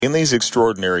In these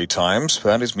extraordinary times,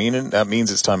 that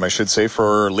means it's time, I should say,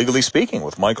 for Legally Speaking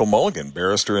with Michael Mulligan,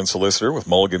 barrister and solicitor with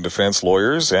Mulligan Defense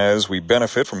Lawyers, as we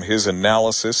benefit from his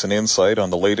analysis and insight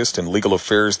on the latest in legal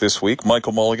affairs this week.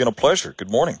 Michael Mulligan, a pleasure. Good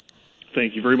morning.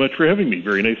 Thank you very much for having me.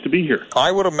 Very nice to be here.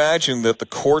 I would imagine that the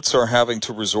courts are having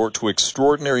to resort to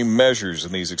extraordinary measures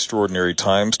in these extraordinary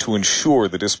times to ensure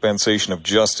the dispensation of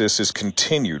justice is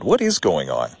continued. What is going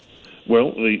on?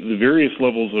 Well, the various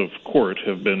levels of court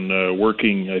have been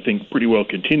working, I think, pretty well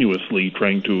continuously,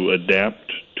 trying to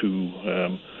adapt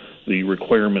to the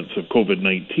requirements of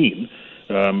COVID-19.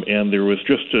 And there was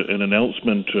just an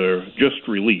announcement just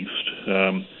released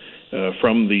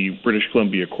from the British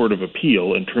Columbia Court of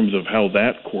Appeal in terms of how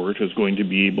that court is going to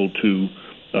be able to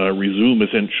resume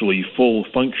essentially full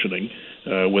functioning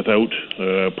without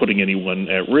putting anyone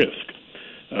at risk.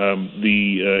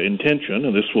 The intention,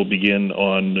 and this will begin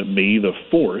on May the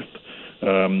 4th,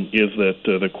 is that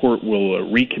the court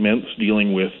will recommence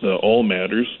dealing with all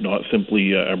matters, not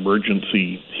simply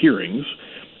emergency hearings,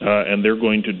 and they're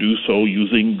going to do so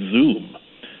using Zoom.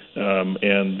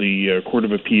 And the Court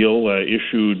of Appeal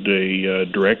issued a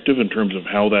directive in terms of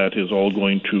how that is all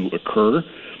going to occur.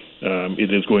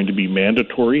 It is going to be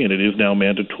mandatory, and it is now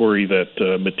mandatory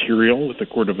that material with the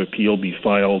Court of Appeal be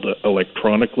filed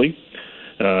electronically.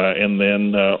 And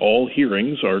then all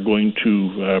hearings are going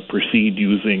to proceed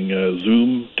using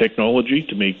Zoom technology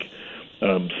to make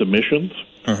submissions.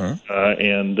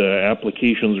 And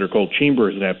applications are called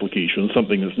chambers applications,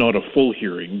 something that's not a full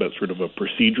hearing, but sort of a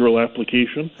procedural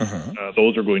application.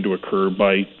 Those are going to occur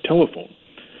by telephone.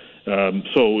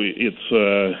 So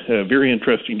it's very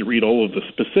interesting to read all of the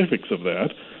specifics of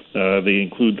that. They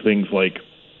include things like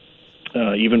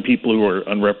even people who are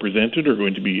unrepresented are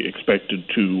going to be expected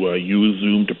to use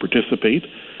Zoom to participate.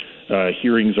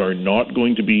 Hearings are not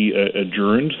going to be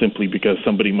adjourned simply because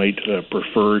somebody might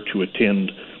prefer to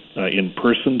attend in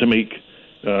person to make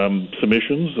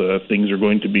submissions. Things are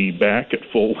going to be back at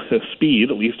full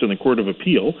speed, at least in the Court of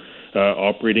Appeal,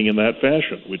 operating in that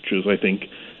fashion, which is, I think,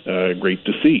 great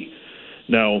to see.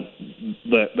 Now,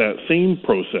 that same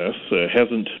process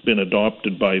hasn't been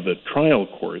adopted by the trial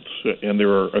courts, and there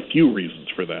are a few reasons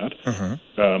for that.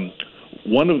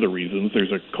 One of the reasons,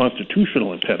 there's a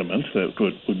constitutional impediment that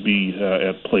would be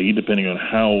at play depending on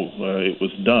how it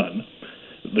was done.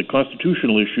 The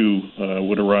constitutional issue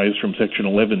would arise from Section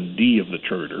 11D of the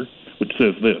Charter, which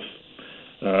says this: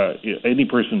 any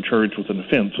person charged with an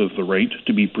offense has the right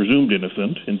to be presumed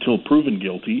innocent until proven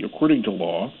guilty according to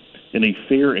law in a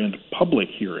fair and public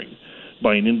hearing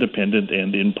by an independent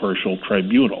and impartial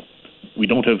tribunal. We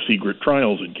don't have secret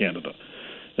trials in Canada.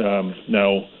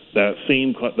 Now,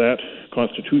 that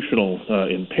constitutional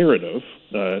imperative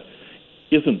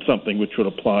isn't something which would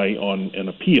apply on an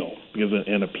appeal, because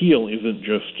an appeal isn't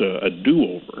just a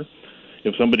do-over.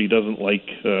 If somebody doesn't like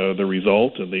the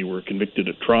result and they were convicted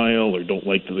at trial or don't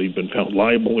like that they've been found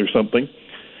liable or something,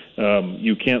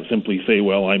 you can't simply say,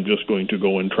 well, I'm just going to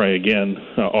go and try again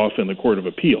off in the Court of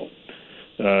Appeal.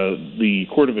 The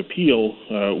Court of Appeal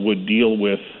would deal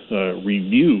with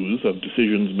reviews of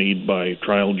decisions made by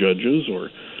trial judges or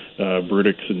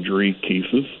verdicts in jury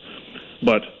cases,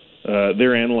 but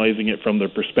they're analyzing it from the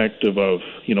perspective of,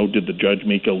 did the judge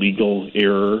make a legal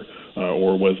error,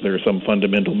 or was there some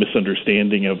fundamental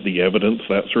misunderstanding of the evidence,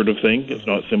 that sort of thing. It's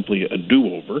not simply a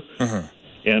do-over.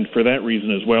 And for that reason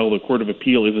as well, the Court of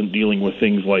Appeal isn't dealing with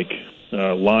things like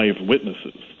live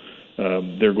witnesses.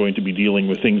 They're going to be dealing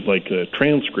with things like a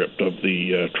transcript of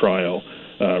the trial,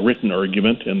 written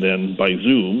argument, and then by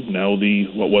Zoom, now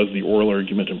what was the oral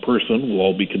argument in person will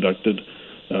all be conducted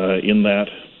in that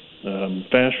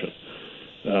fashion.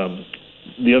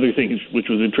 The other thing which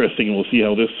was interesting, and we'll see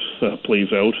how this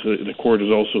plays out, the court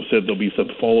has also said there'll be some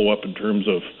follow-up in terms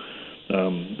of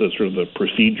the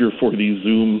procedure for these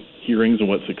Zoom hearings and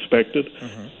what's expected.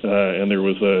 And there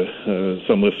was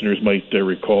some listeners might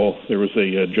recall there was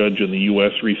a judge in the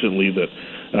U.S. recently that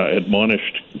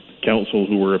admonished counsel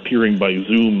who were appearing by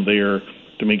Zoom there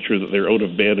to make sure that they're out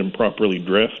of bed and properly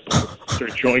dressed before they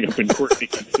start showing up in court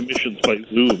making submissions by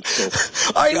Zoom. So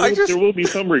there will be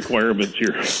some requirements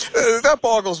here. That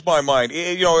boggles my mind.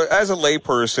 As a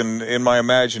layperson, in my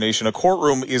imagination, a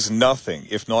courtroom is nothing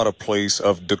if not a place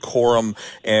of decorum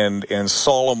and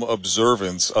solemn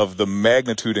observance of the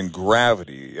magnitude and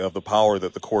gravity of the power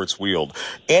that the courts wield.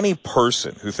 Any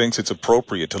person who thinks it's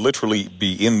appropriate to literally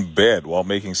be in bed while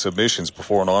making submissions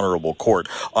before an honorable court,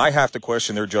 I have to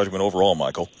question their judgment overall,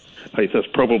 Michael. That's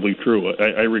probably true.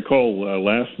 I recall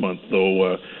last month,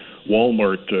 though,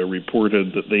 Walmart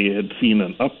reported that they had seen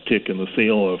an uptick in the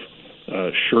sale of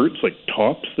shirts, like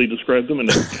tops, they described them, and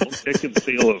a downtick in the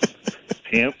sale of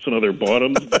pants and other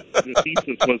bottoms. The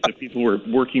thesis was that people were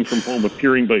working from home,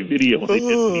 appearing by video, and they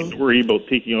didn't need to worry about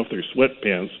taking off their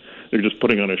sweatpants. They're just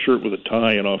putting on a shirt with a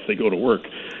tie, and off they go to work.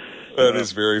 That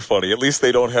is very funny. At least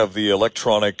they don't have the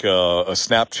electronic a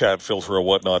Snapchat filter or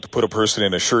whatnot to put a person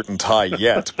in a shirt and tie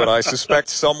yet. But I suspect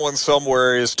someone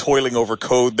somewhere is toiling over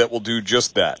code that will do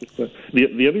just that.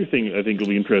 The other thing I think will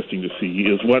be interesting to see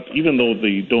is what, even though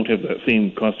they don't have that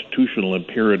same constitutional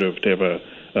imperative to have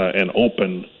an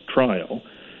open trial,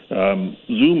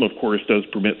 Zoom, of course, does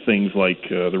permit things like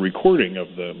the recording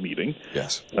of the meeting.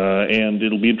 Yes. And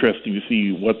it'll be interesting to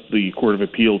see what the Court of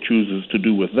Appeal chooses to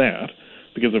do with that.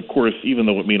 Because, of course, even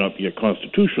though it may not be a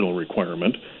constitutional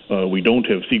requirement, we don't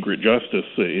have secret justice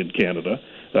in Canada,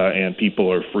 and people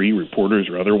are free, reporters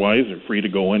or otherwise, are free to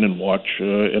go in and watch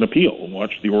an appeal and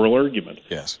watch the oral argument.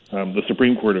 Yes. The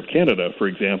Supreme Court of Canada, for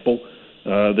example,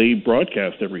 they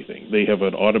broadcast everything. They have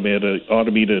an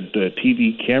automated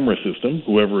TV camera system.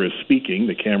 Whoever is speaking,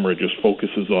 the camera just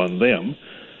focuses on them,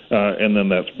 and then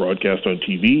that's broadcast on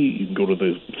TV. You can go to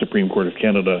the Supreme Court of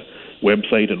Canada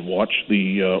website and watch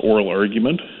the oral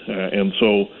argument. And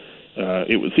so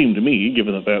it would seem to me,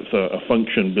 given that that's a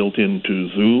function built into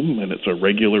Zoom and it's a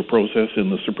regular process in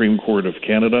the Supreme Court of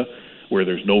Canada where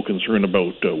there's no concern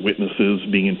about witnesses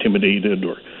being intimidated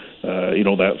or,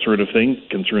 that sort of thing,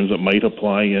 concerns that might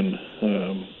apply in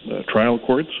trial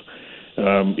courts,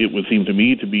 it would seem to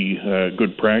me to be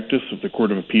good practice if the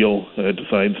Court of Appeal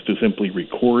decides to simply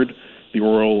record the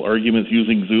oral arguments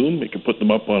using Zoom. It can put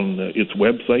them up on its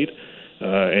website.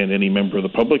 And any member of the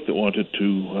public that wanted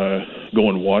to go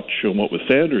and watch what was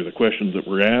said or the questions that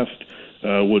were asked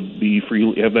would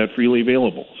have that freely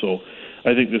available. So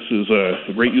I think this is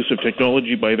a great use of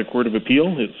technology by the Court of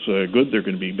Appeal. It's good. They're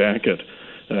going to be back at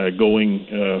going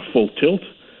full tilt,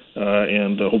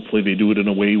 and hopefully they do it in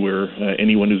a way where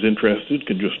anyone who's interested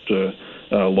can just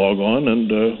log on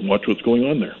and watch what's going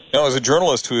on there. Now, as a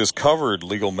journalist who has covered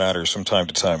legal matters from time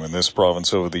to time in this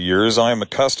province over the years, I am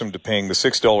accustomed to paying the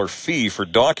 $6 fee for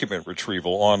document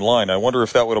retrieval online. I wonder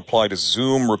if that would apply to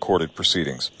Zoom-recorded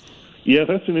proceedings. Yeah,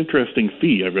 that's an interesting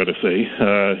fee, I've got to say.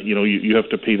 You have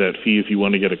to pay that fee if you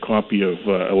want to get a copy of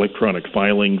electronic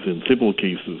filings in civil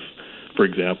cases, for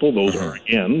example. Those are,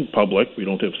 again, public. We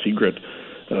don't have secret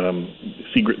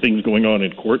things going on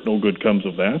in court. No good comes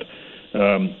of that.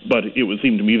 But it would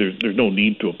seem to me there's no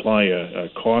need to apply a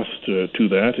cost to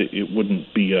that. It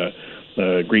wouldn't be a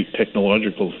great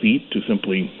technological feat to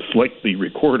simply select the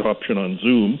record option on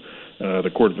Zoom.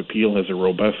 The Court of Appeal has a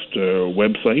robust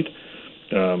website,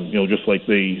 just like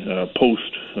they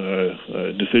post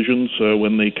decisions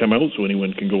when they come out, so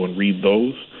anyone can go and read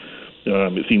those.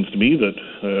 It seems to me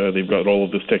that they've got all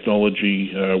of this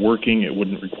technology working. It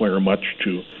wouldn't require much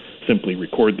to simply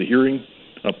record the hearing,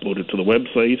 upload it to the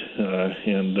website,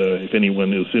 and if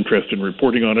anyone is interested in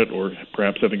reporting on it or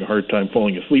perhaps having a hard time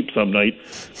falling asleep some night,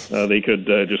 they could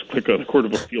just click on the Court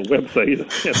of Appeal website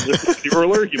and listen to the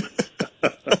oral argument.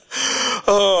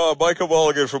 Michael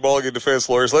Mulligan from Mulligan Defense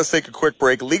Lawyers. Let's take a quick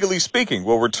break. Legally Speaking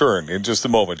will return in just a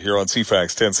moment here on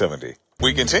CFAX 1070.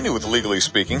 We continue with Legally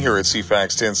Speaking here at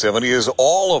CFAX 1070 as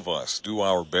all of us do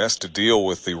our best to deal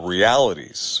with the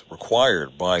realities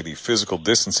required by the physical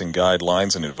distancing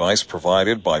guidelines and advice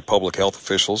provided by public health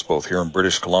officials, both here in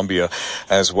British Columbia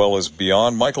as well as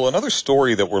beyond. Michael, another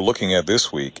story that we're looking at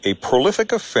this week, a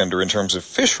prolific offender in terms of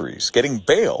fisheries getting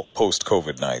bail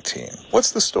post-COVID-19.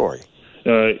 What's the story?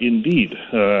 Indeed.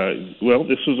 Well,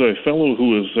 this was a fellow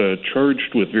who was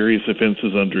charged with various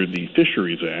offenses under the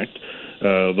Fisheries Act.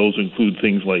 Those include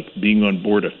things like being on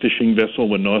board a fishing vessel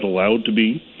when not allowed to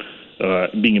be,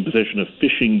 being in possession of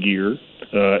fishing gear,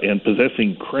 and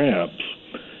possessing crabs.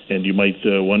 And you might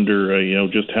wonder,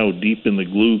 just how deep in the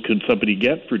glue could somebody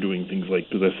get for doing things like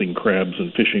possessing crabs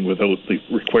and fishing without the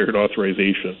required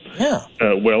authorization? Yeah.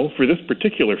 Well, for this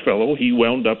particular fellow, he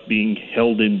wound up being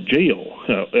held in jail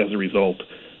as a result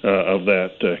of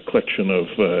that collection of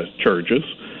charges.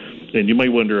 And you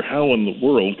might wonder, how in the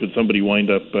world could somebody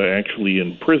wind up actually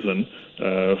in prison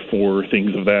for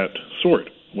things of that sort?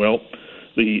 Well,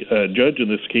 the judge in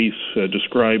this case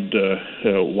described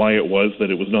why it was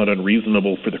that it was not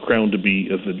unreasonable for the Crown to be,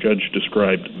 as the judge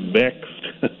described, vexed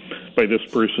by this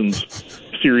person's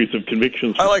series of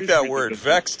convictions. I like that word.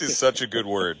 Vexed is such a good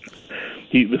word.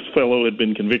 This fellow had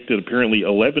been convicted apparently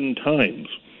 11 times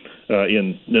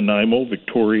in Nanaimo,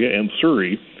 Victoria, and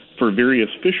Surrey for various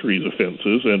fisheries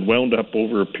offenses, and wound up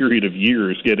over a period of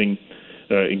years getting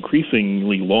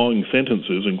increasingly long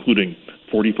sentences, including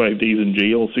 45 days in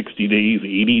jail, 60 days,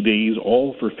 80 days,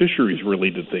 all for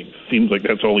fisheries-related things. Seems like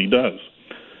that's all he does.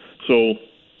 So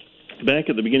back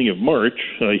at the beginning of March,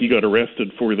 he got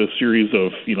arrested for this series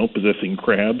of, possessing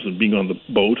crabs and being on the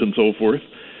boat and so forth.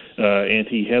 And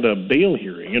he had a bail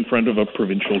hearing in front of a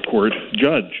provincial court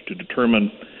judge to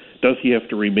determine, does he have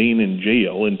to remain in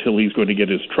jail until he's going to get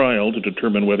his trial to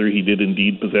determine whether he did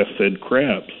indeed possess said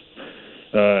crabs.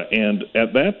 And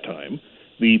at that time,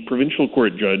 the provincial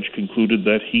court judge concluded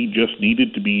that he just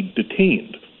needed to be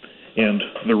detained. And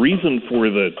the reason for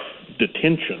the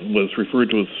detention was referred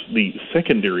to as the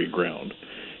secondary ground.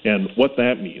 And what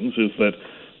that means is that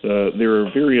there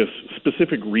are various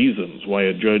specific reasons why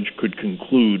a judge could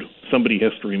conclude somebody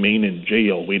has to remain in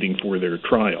jail waiting for their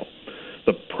trial.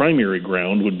 The primary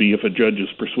ground would be if a judge is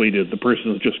persuaded the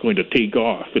person is just going to take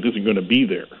off. It isn't going to be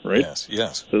there, right?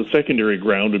 Yes. So the secondary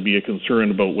ground would be a concern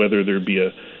about whether there'd be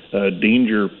a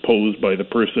danger posed by the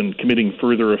person committing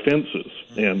further offenses.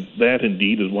 And that,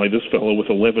 indeed, is why this fellow with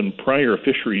 11 prior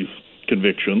fisheries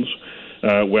convictions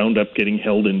wound up getting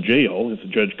held in jail. As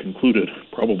the judge concluded,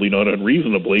 probably not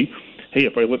unreasonably, hey,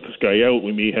 if I let this guy out,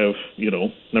 we may have,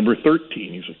 number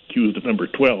 13. He's accused of number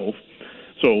 12.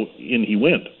 So in he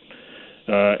went.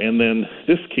 And then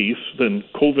this case, then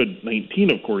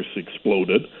COVID-19, of course,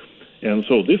 exploded. And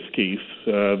so this case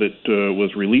that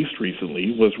was released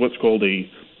recently was what's called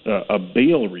a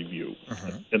bail review.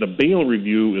 And a bail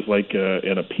review is like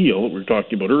an appeal that we were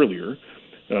talking about earlier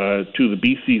to the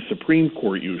BC Supreme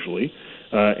Court usually.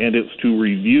 And it's to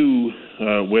review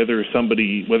whether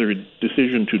a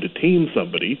decision to detain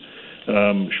somebody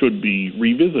should be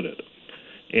revisited.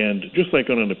 And just like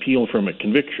on an appeal from a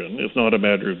conviction, it's not a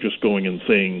matter of just going and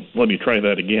saying, let me try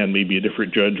that again. Maybe a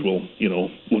different judge will,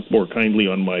 look more kindly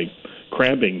on my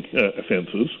crabbing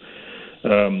offenses.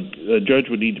 A judge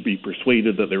would need to be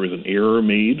persuaded that there was an error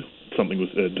made,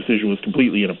 a decision was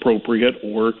completely inappropriate,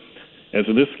 or, as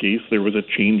in this case, there was a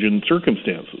change in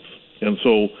circumstances. And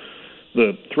so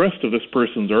the thrust of this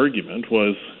person's argument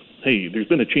was, hey, there's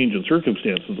been a change in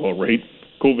circumstances, all right.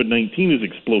 COVID-19 has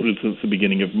exploded since the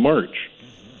beginning of March.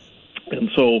 And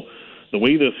so the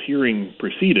way this hearing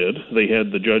proceeded,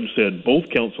 the judge said both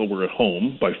counsel were at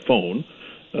home by phone.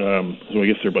 So I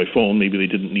guess they're by phone. Maybe they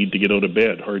didn't need to get out of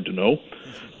bed. Hard to know.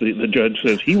 The judge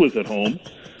says he was at home.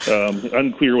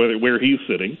 Unclear where he's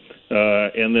sitting.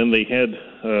 And then they had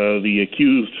the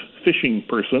accused fishing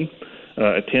person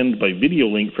attend by video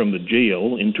link from the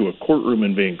jail into a courtroom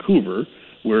in Vancouver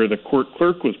where the court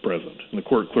clerk was present. And the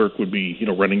court clerk would be,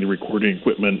 running the recording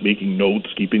equipment, making notes,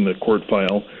 keeping the court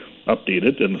file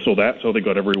updated, and so that's how they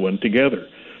got everyone together.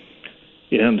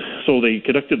 And so they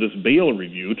conducted this bail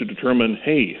review to determine,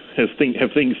 hey, have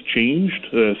things changed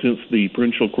since the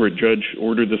provincial court judge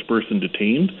ordered this person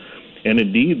detained? And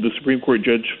indeed, the Supreme Court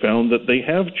judge found that they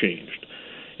have changed.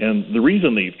 And the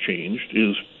reason they've changed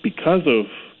is because of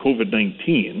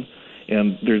COVID-19,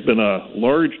 and there's been a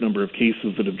large number of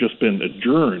cases that have just been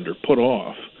adjourned or put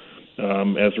off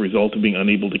as a result of being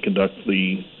unable to conduct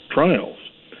the trials.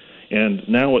 And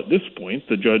now at this point,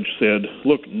 the judge said,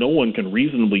 look, no one can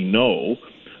reasonably know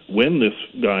when this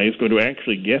guy is going to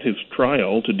actually get his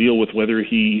trial to deal with whether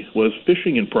he was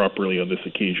fishing improperly on this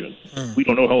occasion. We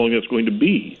don't know how long that's going to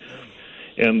be.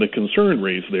 And the concern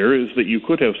raised there is that you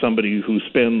could have somebody who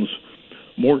spends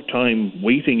more time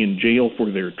waiting in jail for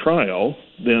their trial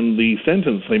than the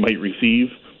sentence they might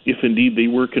receive if indeed they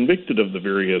were convicted of the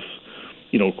various,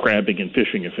 crabbing and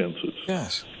fishing offenses.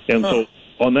 Yes. And so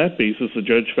on that basis, the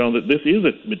judge found that this is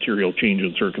a material change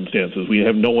in circumstances. We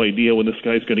have no idea when this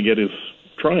guy's going to get his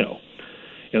trial.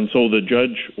 And so the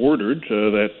judge ordered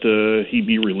that he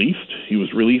be released. He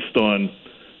was released on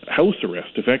house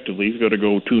arrest, effectively. He's got to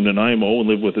go to Nanaimo and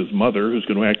live with his mother, who's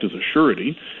going to act as a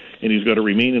surety, and he's got to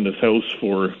remain in his house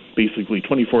for basically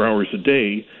 24 hours a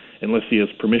day unless he has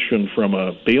permission from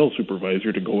a bail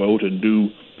supervisor to go out and do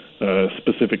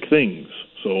specific things.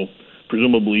 So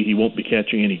presumably he won't be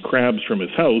catching any crabs from his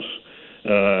house,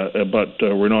 but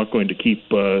we're not going to keep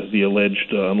the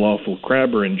alleged unlawful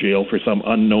crabber in jail for some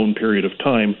unknown period of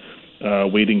time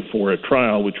waiting for a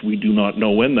trial, which we do not know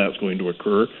when that's going to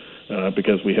occur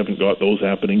because we haven't got those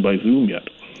happening by Zoom yet.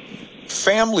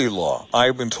 Family law,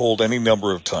 I've been told any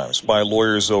number of times by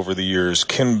lawyers over the years,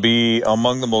 can be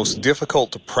among the most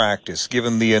difficult to practice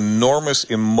given the enormous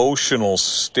emotional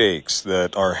stakes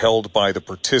that are held by the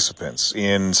participants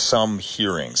in some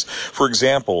hearings. For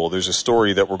example, there's a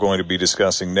story that we're going to be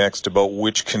discussing next about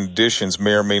which conditions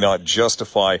may or may not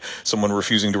justify someone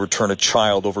refusing to return a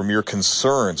child over mere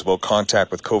concerns about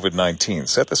contact with COVID-19.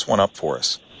 Set this one up for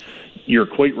us. You're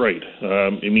quite right.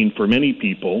 For many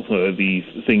people, the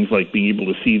things like being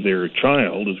able to see their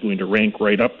child is going to rank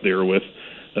right up there with,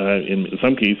 in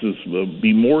some cases,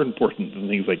 be more important than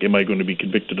things like, am I going to be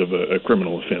convicted of a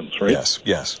criminal offense, right?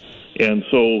 Yes. And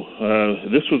so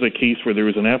this was a case where there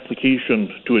was an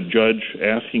application to a judge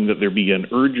asking that there be an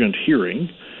urgent hearing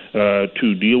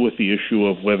to deal with the issue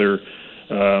of whether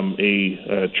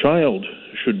a child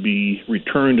should be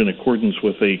returned in accordance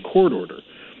with a court order.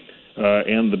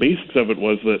 And the basics of it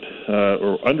was that,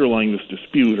 or underlying this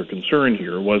dispute or concern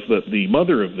here, was that the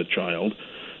mother of the child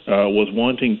was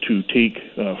wanting to take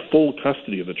full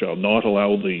custody of the child, not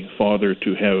allow the father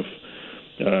to have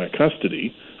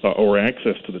custody or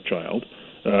access to the child,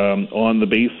 on the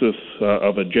basis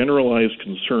of a generalized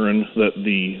concern that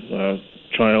the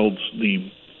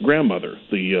grandmother,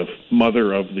 the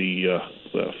mother of the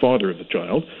father of the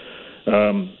child,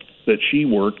 that she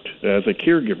worked as a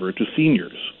caregiver to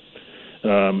seniors.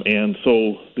 And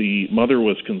so the mother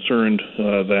was concerned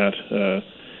that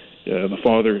the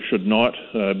father should not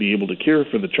be able to care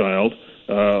for the child,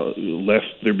 lest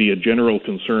there be a general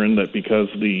concern that because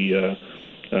the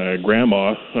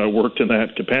grandma worked in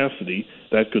that capacity,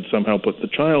 that could somehow put the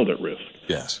child at risk.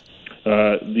 Yes.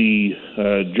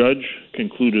 The judge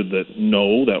concluded that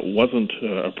no, that wasn't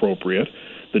appropriate.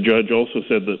 The judge also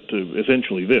said that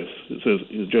essentially this.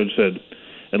 The judge said,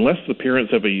 unless the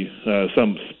parents have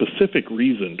some specific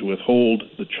reason to withhold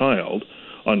the child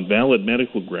on valid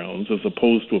medical grounds as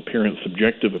opposed to a parent's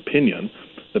subjective opinion,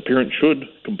 the parent should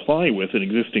comply with an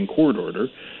existing court order.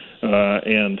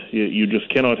 And you just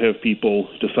cannot have people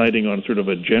deciding on sort of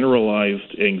a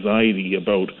generalized anxiety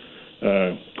about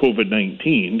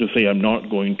COVID-19 to say, I'm not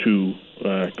going to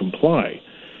comply.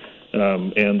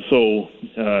 And so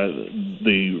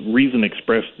the reason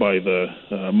expressed by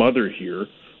the mother here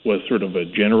was sort of a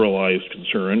generalized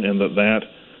concern, and that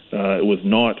was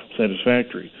not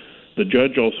satisfactory. The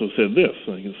judge also said this.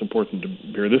 I think it's important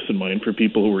to bear this in mind for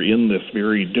people who are in this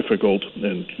very difficult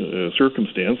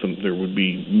circumstance, and there would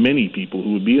be many people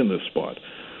who would be in this spot.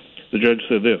 The judge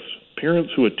said this: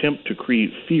 parents who attempt to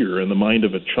create fear in the mind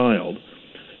of a child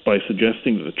by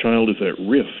suggesting that the child is at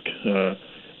risk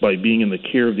by being in the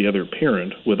care of the other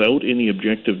parent without any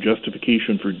objective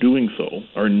justification for doing so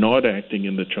are not acting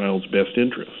in the child's best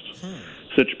interests.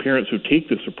 Such parents who take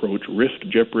this approach risk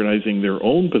jeopardizing their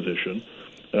own position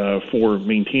for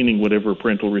maintaining whatever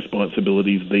parental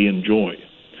responsibilities they enjoy.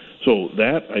 So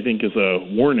that, I think, is a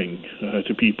warning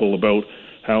to people about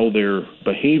how they're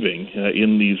behaving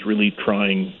in these really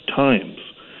trying times.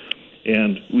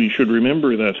 And we should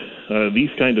remember that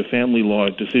these kind of family law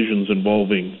decisions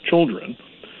involving children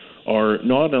are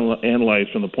not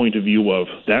analyzed from the point of view of,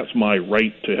 that's my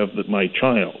right to have my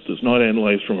child. It's not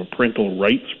analyzed from a parental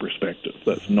rights perspective.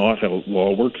 That's not how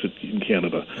law works in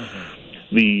Canada.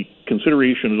 The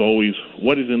consideration is always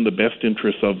what is in the best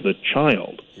interest of the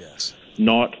child, yes,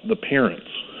 not the parents.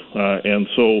 And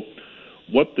so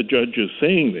what the judge is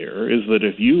saying there is that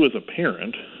if you as a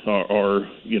parent are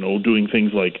doing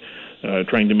things like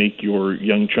trying to make your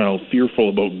young child fearful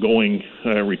about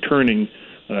returning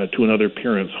to another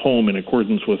parent's home in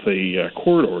accordance with a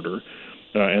court order,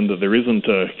 and that there isn't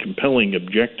a compelling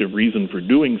objective reason for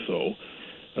doing so,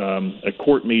 a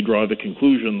court may draw the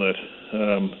conclusion that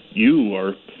you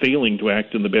are failing to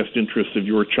act in the best interest of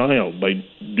your child by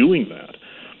doing that.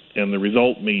 And the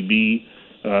result may be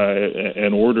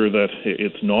an order that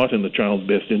it's not in the child's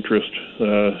best interest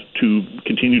to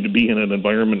continue to be in an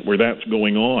environment where that's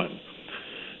going on.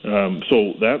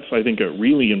 So that's, I think, a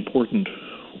really important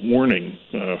warning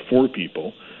for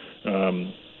people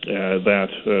that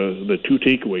the two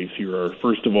takeaways here are,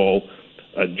 first of all,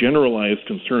 a generalized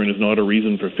concern is not a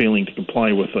reason for failing to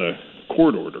comply with a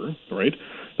court order, right?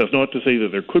 That's not to say that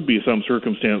there could be some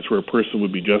circumstance where a person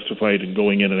would be justified in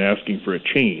going in and asking for a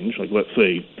change. Like, let's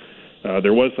say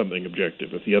there was something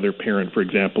objective. If the other parent, for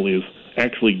example, is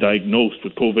actually diagnosed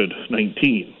with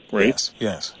COVID-19, right? Yes,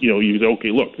 yes. You say,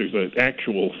 okay, look, there's an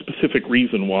actual specific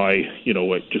reason why,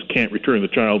 I just can't return the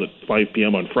child at 5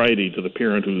 p.m. on Friday to the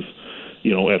parent who's,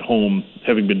 at home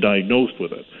having been diagnosed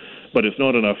with it. But it's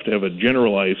not enough to have a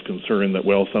generalized concern that,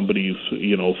 well, somebody else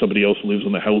who lives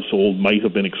in the household might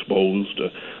have been exposed.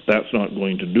 That's not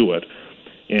going to do it.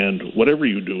 And whatever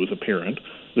you do as a parent,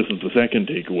 this is the second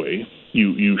takeaway,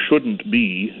 you shouldn't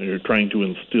be trying to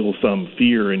instill some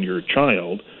fear in your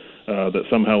child that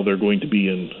somehow they're going to be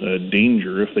in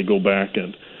danger if they go back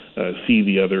and see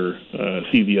the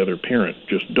other parent.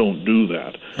 Just don't do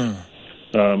that.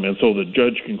 And so the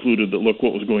judge concluded that, look,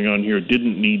 what was going on here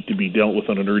didn't need to be dealt with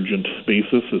on an urgent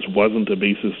basis. This wasn't a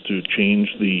basis to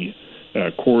change the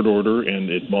court order, and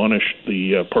admonished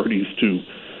the parties to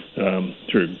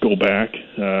sort of go back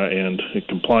and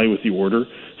comply with the order,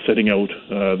 setting out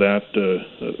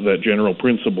that general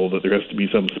principle that there has to be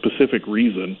some specific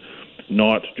reason,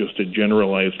 not just a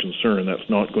generalized concern. That's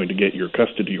not going to get your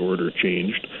custody order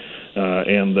changed.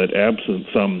 and that absent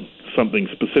something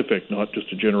specific, not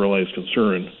just a generalized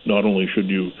concern, not only should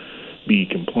you be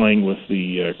complying with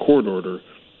the court order,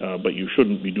 but you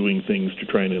shouldn't be doing things to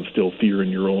try and instill fear in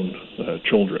your own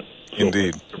children. So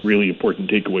Indeed. Really important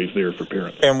takeaways there for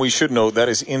parents. And we should note that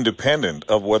is independent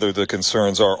of whether the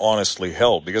concerns are honestly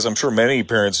held, because I'm sure many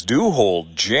parents do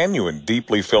hold genuine,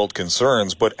 deeply felt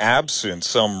concerns, but absent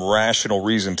some rational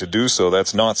reason to do so,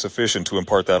 that's not sufficient to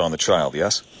impart that on the child,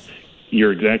 yes?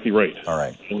 You're exactly right. All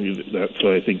right.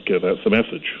 I think that's the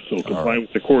message. So comply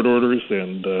with the court orders,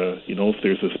 and if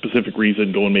there's a specific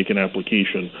reason, go and make an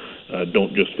application.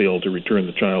 Don't just fail to return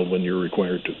the child when you're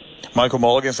required to. Michael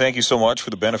Mulligan, thank you so much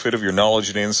for the benefit of your knowledge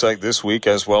and insight this week,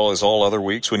 as well as all other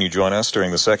weeks when you join us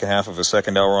during the second half of a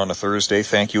second hour on a Thursday.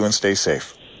 Thank you and stay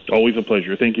safe. Always a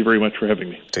pleasure. Thank you very much for having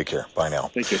me. Take care. Bye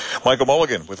now. Thank you. Michael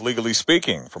Mulligan with Legally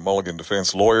Speaking from Mulligan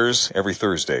Defense Lawyers every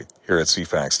Thursday here at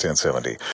CFAX 1070.